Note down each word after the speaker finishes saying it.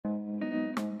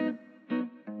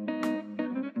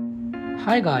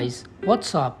Hi guys,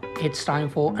 what's up? It's time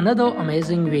for another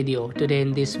amazing video. Today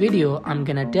in this video, I'm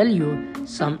gonna tell you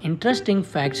some interesting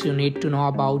facts you need to know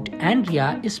about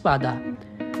Andrea Espada.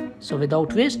 So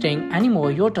without wasting any more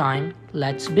your time,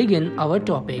 let's begin our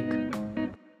topic.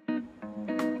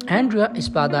 Andrea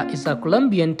Espada is a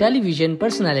Colombian television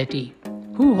personality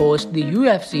who hosts the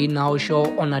UFC Now show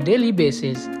on a daily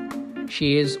basis.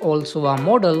 She is also a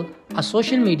model, a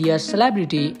social media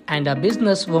celebrity, and a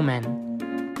businesswoman.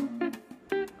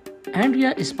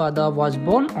 Andrea Espada was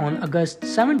born on August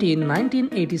 17,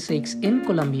 1986 in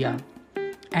Colombia,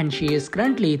 and she is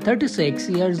currently 36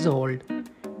 years old.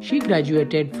 She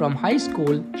graduated from high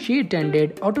school. She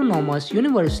attended Autonomous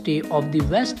University of the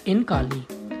West in Cali,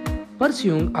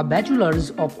 pursuing a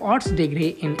Bachelor's of Arts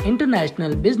degree in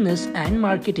International Business and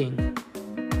Marketing.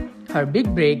 Her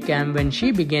big break came when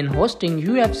she began hosting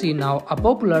UFC Now, a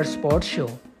popular sports show.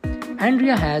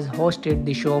 Andrea has hosted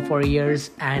the show for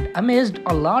years and amassed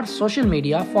a large social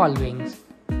media followings.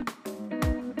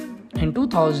 In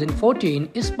 2014,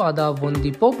 Espada won the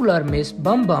popular Miss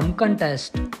Bum Bum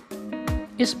contest.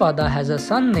 Espada has a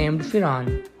son named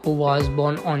Ferran, who was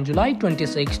born on July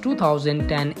 26,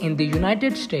 2010 in the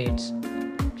United States.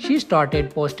 She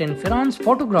started posting Ferran's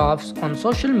photographs on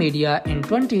social media in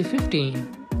 2015.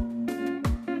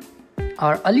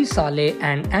 Are Ali Saleh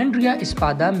and Andrea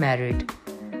Espada married?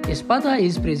 Espada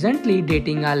is presently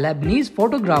dating a Lebanese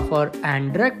photographer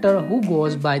and director who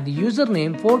goes by the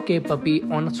username 4K Puppy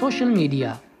on social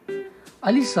media.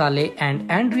 Ali Saleh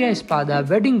and Andrea Espada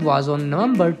wedding was on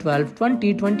November 12,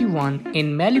 2021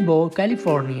 in Malibu,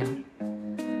 California.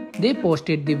 They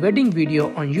posted the wedding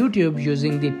video on YouTube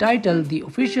using the title The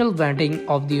Official Wedding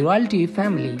of the Royalty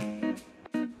Family.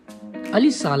 Ali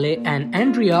Saleh and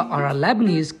Andrea are a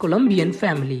Lebanese-Colombian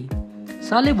family.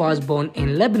 Saleh was born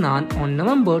in Lebanon on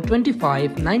November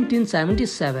 25,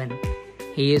 1977.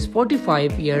 He is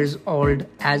 45 years old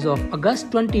as of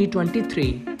August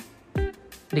 2023.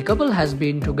 The couple has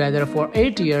been together for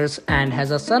 8 years and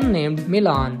has a son named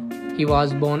Milan. He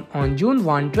was born on June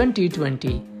 1,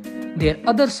 2020. Their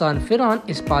other son Ferran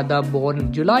Espada,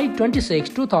 born July 26,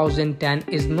 2010,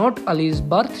 is not Ali's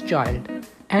birth child.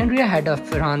 Andrea had a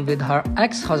Ferran with her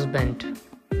ex-husband.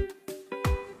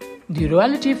 The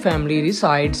royalty family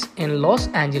resides in Los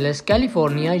Angeles,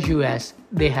 California, US.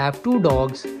 They have 2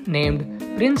 dogs named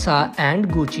Prinsa and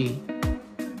Gucci.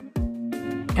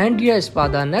 Andrea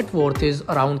Espada's net worth is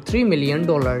around $3 million.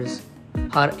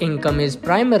 Her income is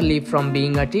primarily from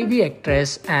being a TV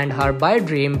actress and her by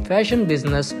dream fashion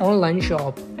business online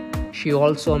shop. She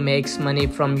also makes money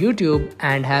from YouTube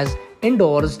and has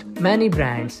endorsed many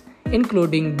brands,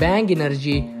 including Bang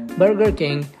Energy, Burger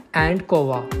King, and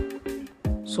Kova.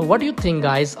 So what do you think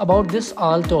guys about this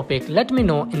all topic? Let me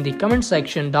know in the comment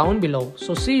section down below.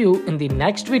 So see you in the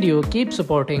next video. Keep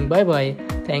supporting. Bye bye.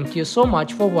 Thank you so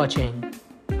much for watching.